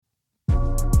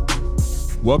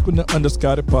Welcome to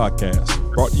Underscouted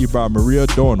Podcast, brought to you by Maria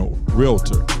Adorno,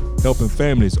 Realtor, helping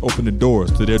families open the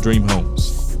doors to their dream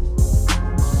homes.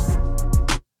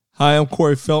 Hi, I'm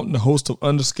Corey Felton, the host of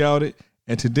Underscouted,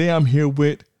 and today I'm here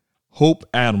with Hope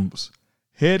Adams,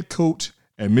 head coach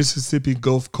at Mississippi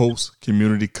Gulf Coast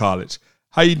Community College.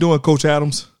 How you doing, Coach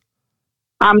Adams?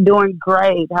 I'm doing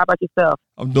great. How about yourself?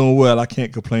 I'm doing well. I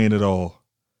can't complain at all.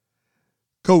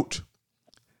 Coach,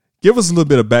 give us a little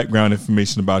bit of background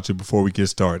information about you before we get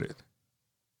started.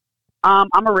 I'm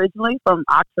originally from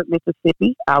Oxford,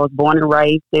 Mississippi. I was born and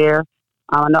raised there.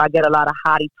 I know I get a lot of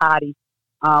hotty-toddy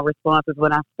responses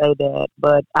when I say that.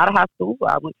 But out of high school,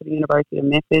 I went to the University of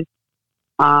Memphis.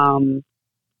 Kind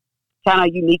of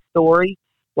a unique story.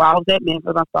 While I was at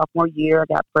Memphis my sophomore year, I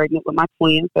got pregnant with my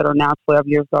twins that are now 12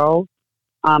 years old.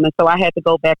 And so I had to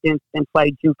go back and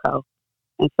play JUCO.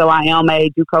 And so I am a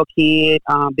JUCO kid,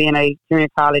 being a junior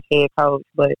college head coach.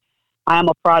 But I am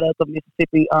a product of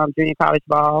Mississippi junior college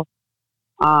ball.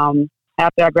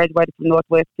 After I graduated from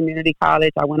Northwest Community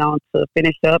College, I went on to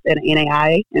finish up at an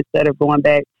NAIA instead of going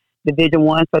back Division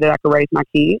I so that I could raise my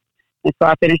kids. And so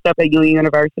I finished up at Union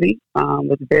University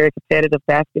with very competitive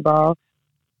basketball.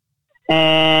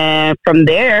 And from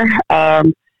there,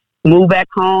 moved back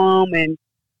home and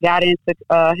got into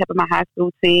helping my high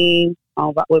school team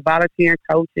with volunteer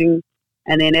coaching.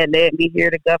 And then that led me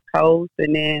here to Gulf Coast.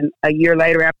 And then a year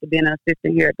later, after being an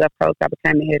assistant here at Gulf Coast, I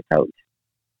became the head coach.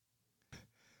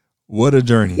 What a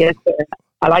journey. Yes, sir.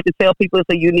 I like to tell people it's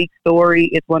a unique story.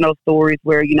 It's one of those stories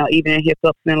where, you know, even in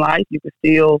hiccups in life, you can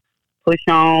still push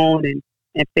on and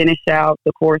finish out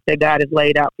the course that God has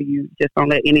laid out for you. Just don't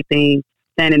let anything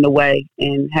stand in the way.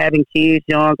 And having kids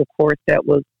young, of course, that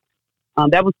was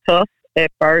tough at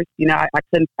first. You know,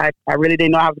 I really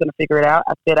didn't know I was going to figure it out.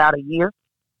 I set out a year.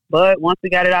 But once we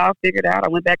got it all figured out, I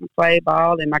went back and played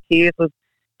ball, and my kids was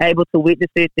able to witness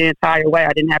it the entire way.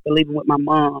 I didn't have to leave them with my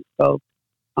mom. So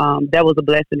that was a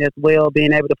blessing as well,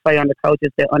 being able to play under coaches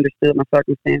that understood my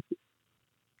circumstances.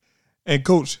 And,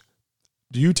 Coach,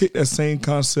 do you take that same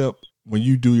concept when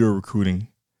you do your recruiting,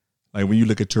 like when you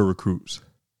look at your recruits?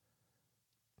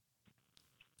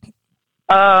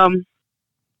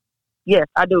 Yes,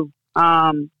 I do.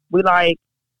 We like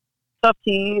tough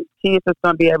kids that's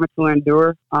going to be able to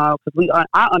endure. Because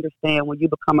I understand when you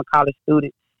become a college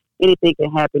student, anything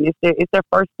can happen. It's their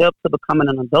first step to becoming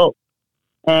an adult.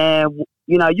 And,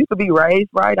 you know, you could be raised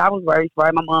right. I was raised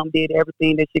right. My mom did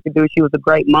everything that she could do. She was a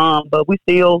great mom. But we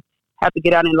still have to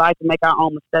get out in life and make our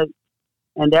own mistakes.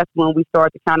 And that's when we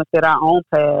start to kind of set our own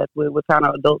path with what kind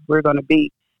of adults we're going to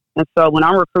be. And so when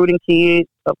I'm recruiting kids,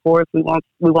 of course, we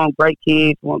want great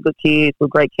kids, we want good kids with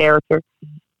great character.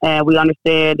 And we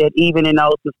understand that even in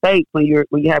those mistakes, when you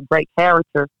have great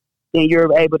character, then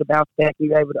you're able to bounce back and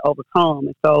you're able to overcome.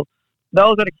 And so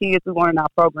those are the kids we want in our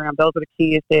program. Those are the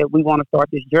kids that we want to start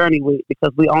this journey with,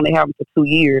 because we only have them for 2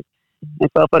 years. And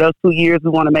so for those 2 years,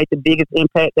 we want to make the biggest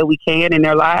impact that we can in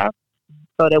their lives,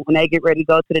 so that when they get ready to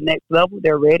go to the next level,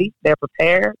 they're ready, they're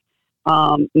prepared,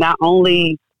 not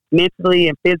only mentally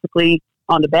and physically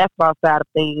on the basketball side of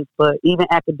things, but even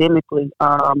academically,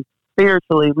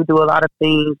 spiritually. We do a lot of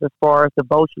things as far as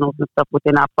devotionals and stuff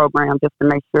within our program, just to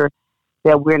make sure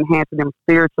that we're enhancing them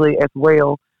spiritually as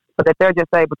well, so that they're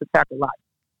just able to tackle life.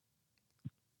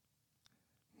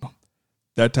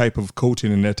 That type of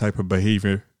coaching and that type of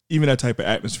behavior, even that type of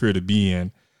atmosphere to be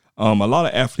in. A lot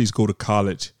of athletes go to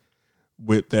college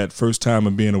with that first time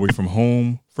of being away from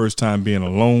home, first time being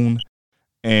alone,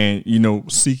 and, you know,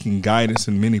 seeking guidance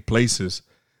in many places.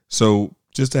 So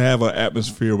just to have an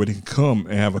atmosphere where they can come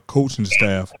and have a coaching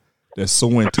staff that's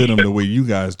so into them the way you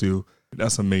guys do,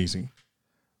 that's amazing.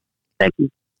 Thank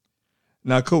you.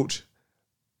 Now, Coach,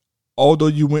 although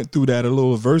you went through that a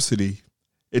little adversity,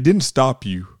 it didn't stop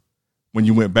you when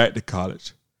you went back to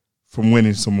college from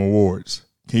winning some awards.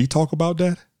 Can you talk about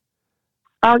that?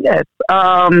 Oh, yes.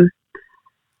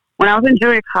 When I was in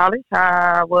junior college,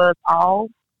 I was all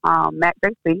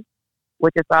MAC-JC,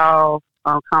 which is all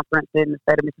conference in the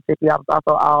state of Mississippi. I was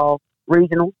also all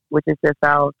regional, which is just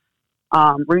our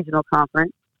regional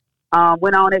conference.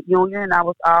 Went on at Union, I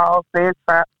was all second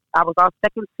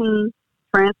team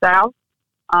Trans-South.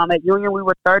 At Union, we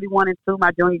were 31-2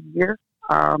 my junior year.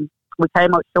 We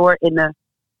came up short in the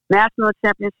national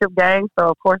championship game, so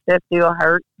of course that still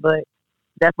hurts, but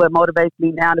that's what motivates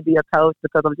me now to be a coach,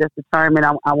 because I'm just determined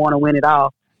I want to win it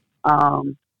all.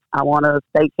 I want a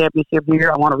state championship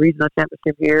here. I want a regional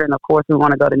championship here. And, of course, we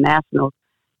want to go to nationals.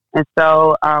 And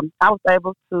so I was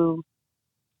able to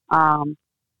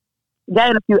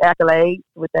gain a few accolades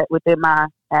within my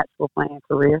actual playing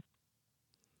career.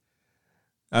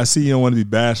 I see you don't want to be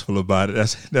bashful about it.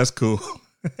 That's cool.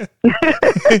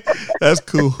 That's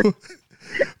cool.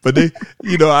 But they,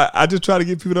 I just try to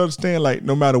get people to understand, like,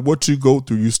 no matter what you go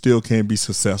through, you still can be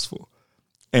successful.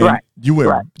 And right. you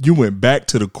went back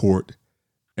to the court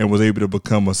and was able to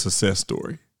become a success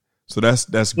story. So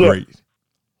that's great.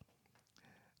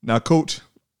 Now, Coach,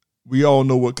 we all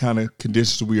know what kind of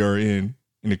conditions we are in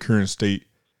the current state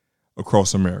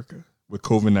across America with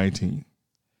COVID-19.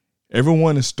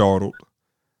 Everyone is startled.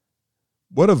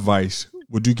 What advice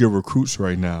would you give recruits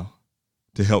right now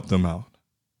to help them out?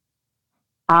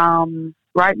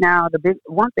 Right now,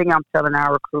 one thing I'm telling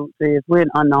our recruits is we're in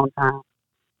unknown times.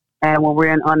 And when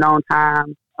we're in unknown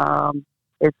times,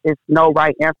 it's no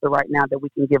right answer right now that we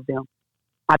can give them.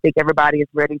 I think everybody is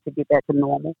ready to get back to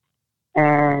normal.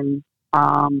 And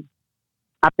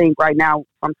I think right now,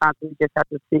 sometimes we just have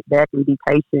to sit back and be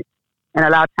patient and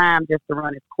allow time just to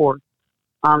run its course.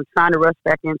 Trying to rush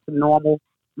back into normal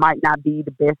might not be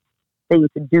the best thing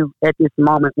to do at this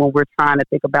moment when we're trying to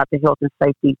think about the health and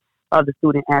safety of the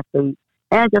student athletes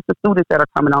and just the students that are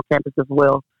coming on campus as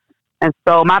well. And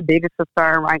so my biggest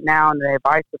concern right now and the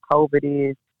advice for COVID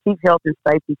is keep health and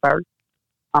safety first.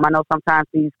 I know sometimes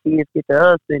these kids get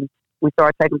to us and we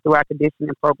start taking them through our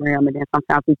conditioning program, and then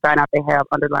sometimes we find out they have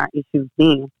underlying issues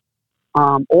then.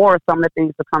 Or some of the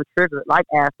things become triggered, like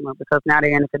asthma, because now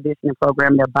they're in a conditioning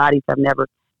program, their bodies have never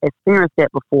experienced that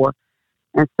before.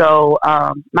 And so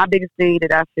my biggest thing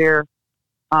that I share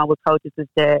with coaches is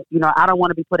that, I don't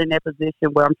want to be put in that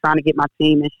position where I'm trying to get my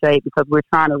team in shape because we're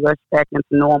trying to rush back into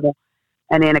normal.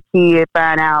 And then a kid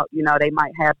find out, they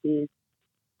might have this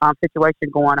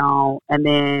situation going on. And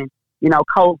then,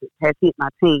 COVID has hit my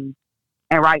team.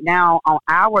 And right now on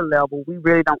our level, we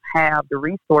really don't have the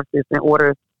resources in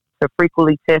order to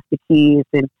frequently test the kids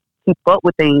and keep up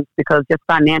with things because just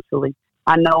financially,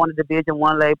 I know on the Division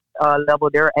I level,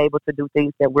 they're able to do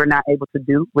things that we're not able to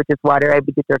do, which is why they're able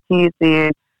to get their kids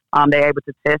in. They're able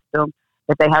to test them.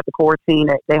 If they have to quarantine,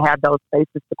 they have those spaces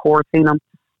to quarantine them.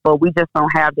 But we just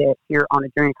don't have that here on the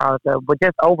junior college level. But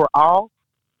just overall,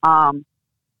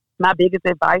 my biggest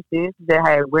advice is that,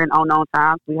 hey, we're in unknown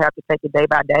times. We have to take it day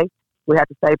by day. We have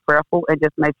to stay prayerful and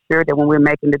just make sure that when we're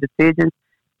making the decisions,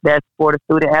 that's for the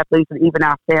student athletes and even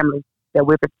our families, that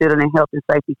we're considering health and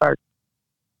safety first.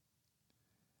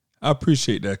 I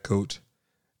appreciate that, Coach.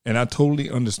 And I totally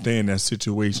understand that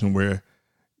situation where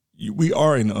we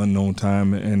are in unknown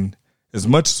time. And as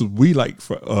much as we like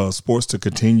for sports to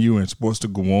continue and sports to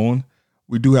go on,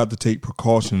 we do have to take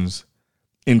precautions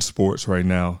in sports right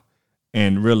now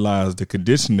and realize the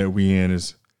condition that we're in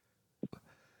is.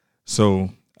 So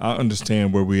I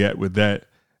understand where we're at with that.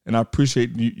 And I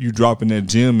appreciate you dropping that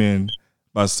gem in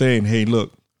by saying, hey,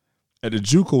 look, at the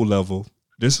JUCO level,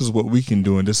 this is what we can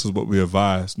do and this is what we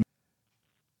advise.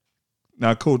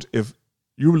 Now, Coach, if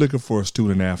you were looking for a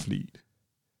student athlete,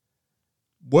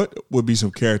 what would be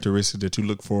some characteristics that you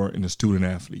look for in a student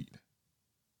athlete?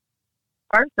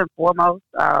 First and foremost,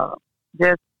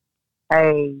 just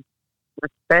a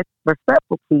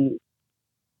respectful kid.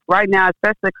 Right now,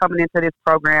 especially coming into this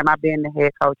program, I've been the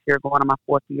head coach here going on my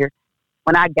 4th year.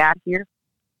 When I got here,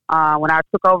 when I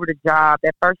took over the job,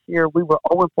 that first year we were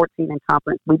 0-14 in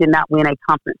conference. We did not win a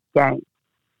conference game.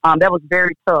 That was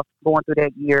very tough going through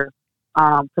that year.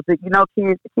 Because,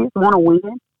 kids want to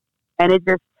win. And it's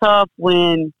just tough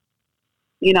when,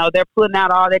 they're putting out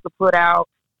all they could put out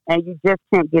and you just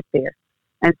can't get there.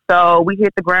 And so we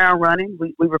hit the ground running.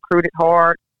 We recruited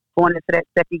hard going into that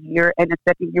second year. And the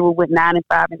second year we went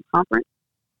 9-5 in conference.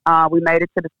 We made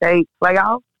it to the state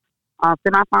playoffs,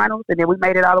 semifinals, and then we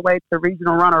made it all the way to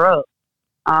regional runner-up.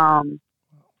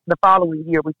 The following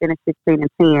year we finished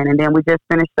 16-10. And then we just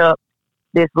finished up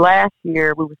this last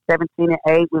year. We were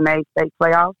 17-8. We made state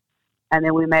playoffs. And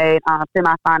then we made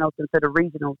semifinals into the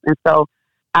regionals. And so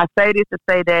I say this to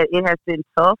say that it has been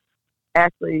tough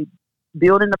actually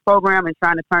building the program and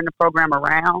trying to turn the program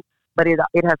around, but it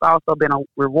has also been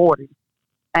rewarding.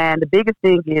 And the biggest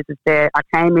thing is that I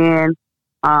came in,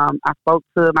 I spoke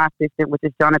to my assistant, which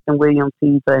is Jonathan Williams.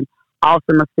 He's an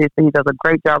awesome assistant. He does a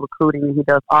great job recruiting, and he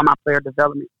does all my player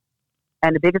development.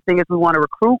 And the biggest thing is we want to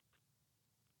recruit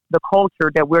the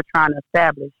culture that we're trying to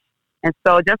establish. And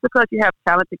so just because you have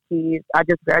talented kids, I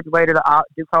just graduated a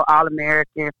JUCO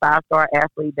All-American, 5-star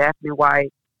athlete, Daphne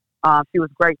White. She was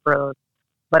great for us.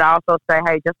 But I also say,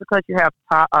 hey, just because you have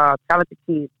talented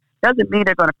kids doesn't mean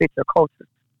they're going to fit your culture.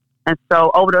 And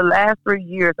so over the last 3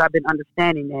 years, I've been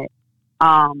understanding that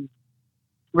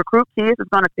recruit kids is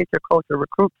going to fit your culture.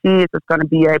 Recruit kids is going to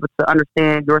be able to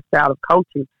understand your style of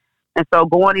coaching. And so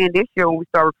going in this year when we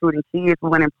start recruiting kids, we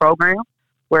went in programs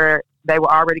where they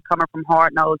were already coming from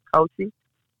hard-nosed coaching.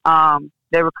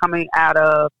 They were coming out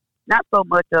of not so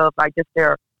much of like just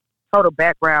their total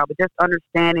background, but just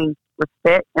understanding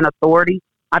respect and authority.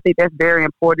 I think that's very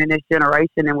important in this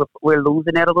generation, and we're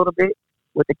losing that a little bit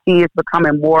with the kids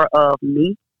becoming more of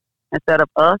me instead of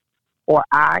us, or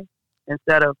I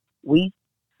instead of we.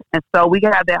 And so we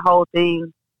have that whole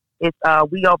thing, it's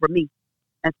we over me.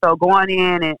 And so going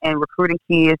in and recruiting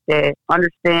kids that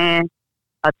understand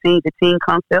the team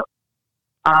concept,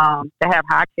 that have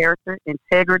high character,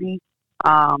 integrity.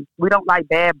 We don't like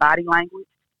bad body language,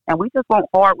 and we just want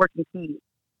hardworking kids.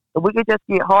 If we could just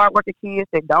get hardworking kids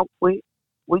that don't quit,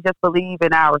 we just believe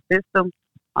in our system.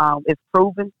 It's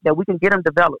proven that we can get them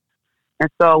developed. And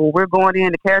so when we're going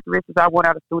in, the characteristics I want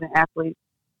out of student athletes,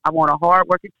 I want a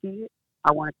hardworking kid.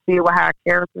 I want a kid with high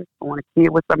character. I want a kid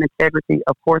with some integrity.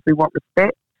 Of course, we want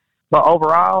respect. But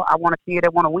overall, I want a kid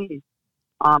that want to win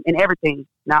in everything,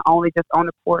 not only just on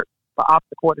the court, but off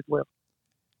the court as well.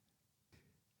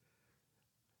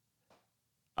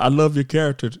 I love your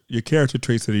character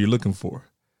traits that you're looking for.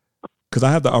 Because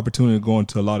I have the opportunity to go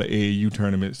into a lot of AAU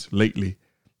tournaments lately.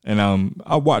 And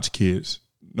I watch kids,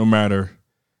 no matter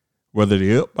whether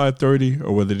they're up by 30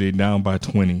 or whether they're down by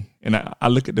 20. And I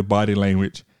look at the body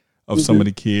language of some of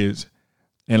the kids.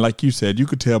 And like you said, you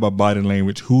could tell by body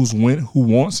language who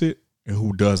wants it and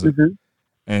who doesn't. Mm-hmm.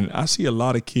 And I see a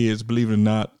lot of kids, believe it or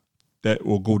not, that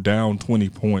will go down 20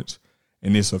 points.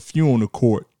 And there's a few on the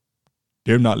court.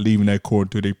 They're not leaving that court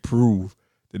until they prove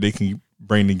that they can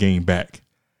bring the game back.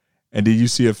 And then you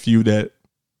see a few that,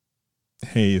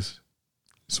 hey, it's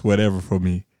whatever for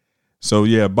me. So,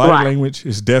 yeah, body language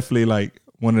is definitely like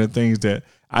one of the things that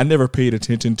I never paid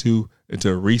attention to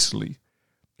until recently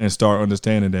and start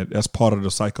understanding that that's part of the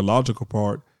psychological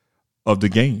part of the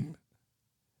game.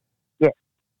 Yeah.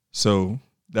 So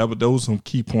those are some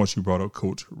key points you brought up,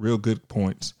 Coach. Real good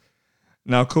points.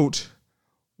 Now, Coach,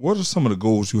 what are some of the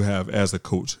goals you have as a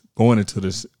coach going into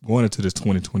this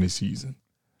 2020 season?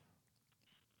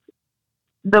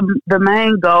 The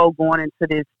main goal going into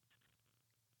this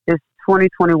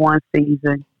 2021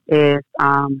 season is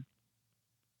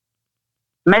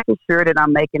making sure that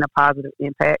I'm making a positive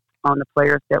impact on the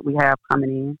players that we have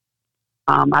coming in.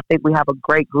 I think we have a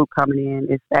great group coming in.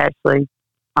 It's actually,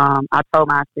 I told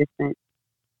my assistant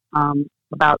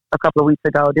about a couple of weeks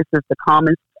ago, this is the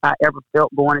calmest I ever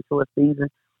felt going into a season.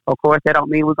 Of course, that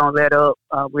don't mean we're going to let up.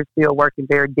 We're still working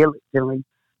very diligently.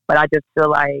 But I just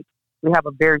feel like we have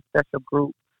a very special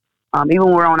group. Even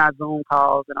when we're on our Zoom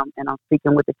calls and I'm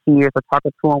speaking with the kids or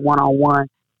talking to them one-on-one,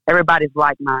 everybody's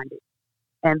like-minded.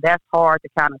 And that's hard to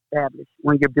kind of establish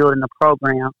when you're building a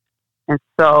program. And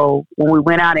so when we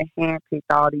went out and handpicked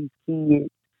all these kids,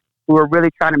 we were really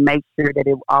trying to make sure that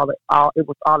it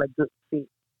was all a good fit.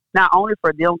 Not only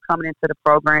for them coming into the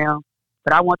program,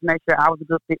 but I want to make sure I was a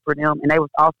good fit for them, and they was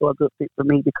also a good fit for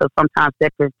me, because sometimes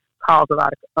that could cause a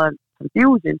lot of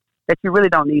confusion that you really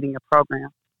don't need in your program.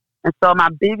 And so my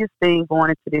biggest thing going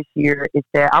into this year is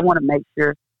that I want to make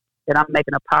sure that I'm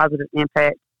making a positive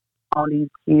impact on these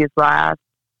kids' lives,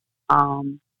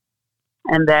 and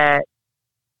that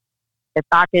if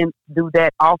I can do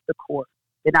that off the court,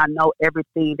 then I know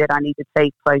everything that I need to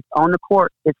take place on the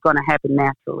court is going to happen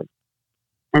naturally.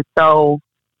 And so,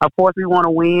 of course, we want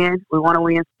to win. We want to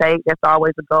win state. That's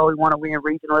always a goal. We want to win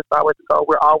regional. It's always a goal.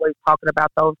 We're always talking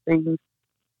about those things.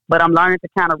 But I'm learning to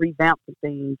kind of revamp the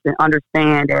things and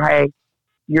understand that, hey,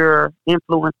 you're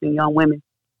influencing young women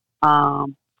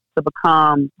to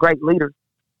become great leaders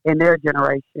in their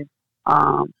generation,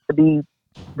 to be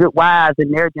good wives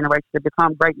in their generation, to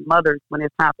become great mothers when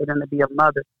it's time for them to be a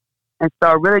mother. And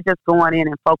so really just going in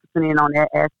and focusing in on that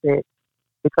aspect,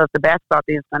 because the basketball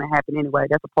thing is going to happen anyway.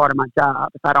 That's a part of my job.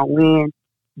 If I don't win,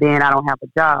 then I don't have a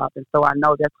job. And so I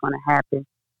know that's going to happen.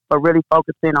 But really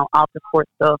focusing on off-the-court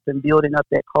stuff and building up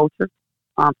that culture,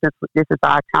 since this is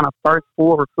our kind of first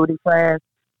full recruiting class,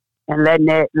 and letting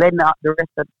the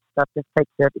rest of the stuff just take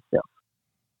care of itself.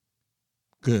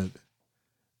 Good.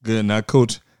 Now,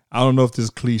 Coach, I don't know if this is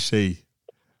cliche,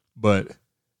 but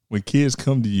when kids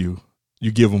come to you,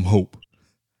 you give them hope.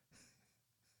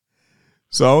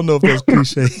 So I don't know if that's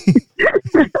cliche.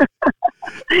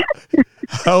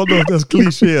 I don't know if that's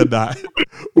cliche or not,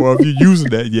 or if you're using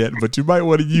that yet, but you might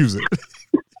want to use it.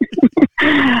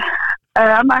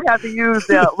 I might have to use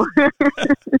that one.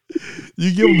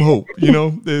 You give them hope. You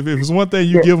know, if it's one thing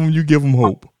you give them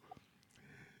hope.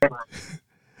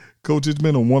 Coach, it's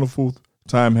been a wonderful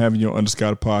time having you on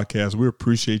Underscouted Podcast. We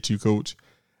appreciate you, Coach.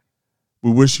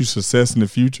 We wish you success in the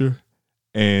future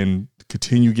and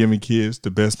continue giving kids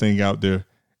the best thing out there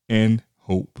and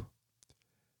hope.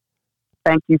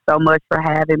 Thank you so much for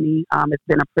having me. It's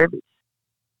been a privilege.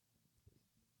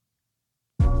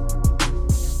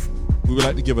 We would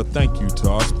like to give a thank you to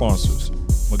our sponsors,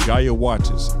 Magaya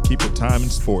Watches, Keep It Time in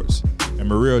Sports, and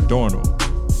Maria Adorno,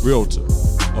 Realtor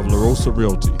of La Rosa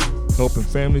Realty, helping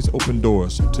families open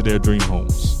doors to their dream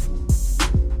homes.